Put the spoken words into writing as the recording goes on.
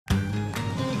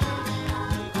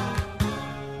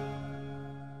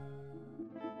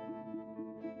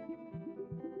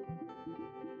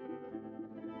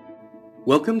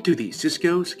Welcome to the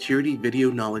Cisco Security Video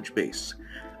Knowledge Base.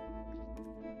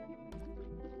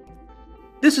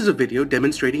 This is a video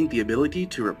demonstrating the ability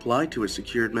to reply to a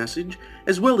secured message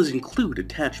as well as include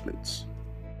attachments.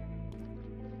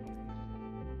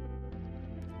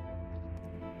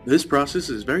 This process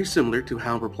is very similar to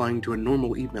how replying to a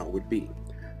normal email would be.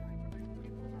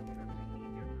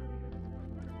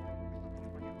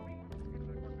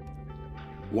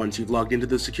 Once you've logged into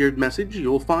the secured message,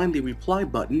 you'll find the reply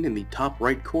button in the top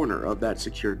right corner of that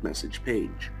secured message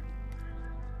page.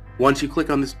 Once you click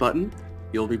on this button,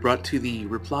 you'll be brought to the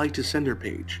Reply to Sender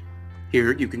page.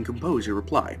 Here you can compose your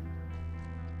reply.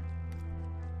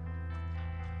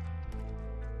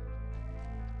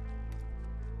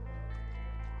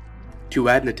 To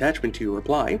add an attachment to your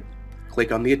reply,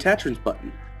 click on the Attachments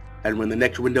button, and when the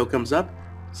next window comes up,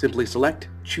 simply select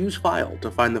Choose File to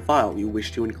find the file you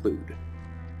wish to include.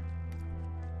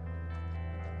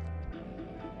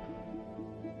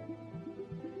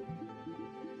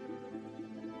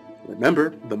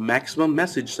 Remember, the maximum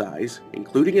message size,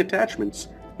 including attachments,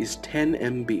 is 10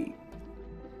 MB.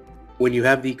 When you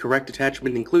have the correct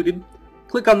attachment included,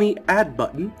 click on the Add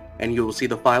button and you will see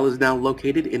the file is now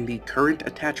located in the Current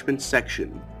Attachments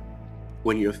section.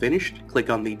 When you're finished, click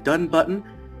on the Done button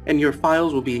and your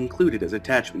files will be included as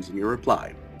attachments in your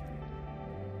reply.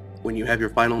 When you have your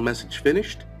final message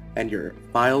finished and your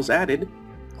files added,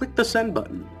 click the Send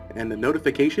button and a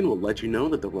notification will let you know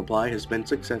that the reply has been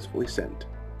successfully sent.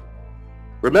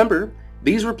 Remember,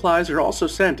 these replies are also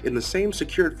sent in the same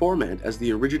secured format as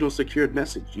the original secured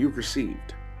message you've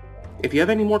received. If you have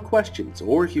any more questions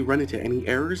or if you run into any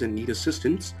errors and need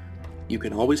assistance, you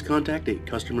can always contact a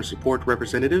customer support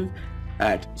representative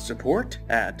at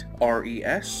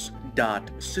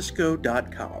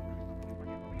support@res.cisco.com.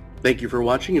 Thank you for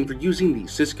watching and for using the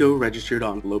Cisco Registered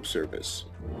Envelope Service.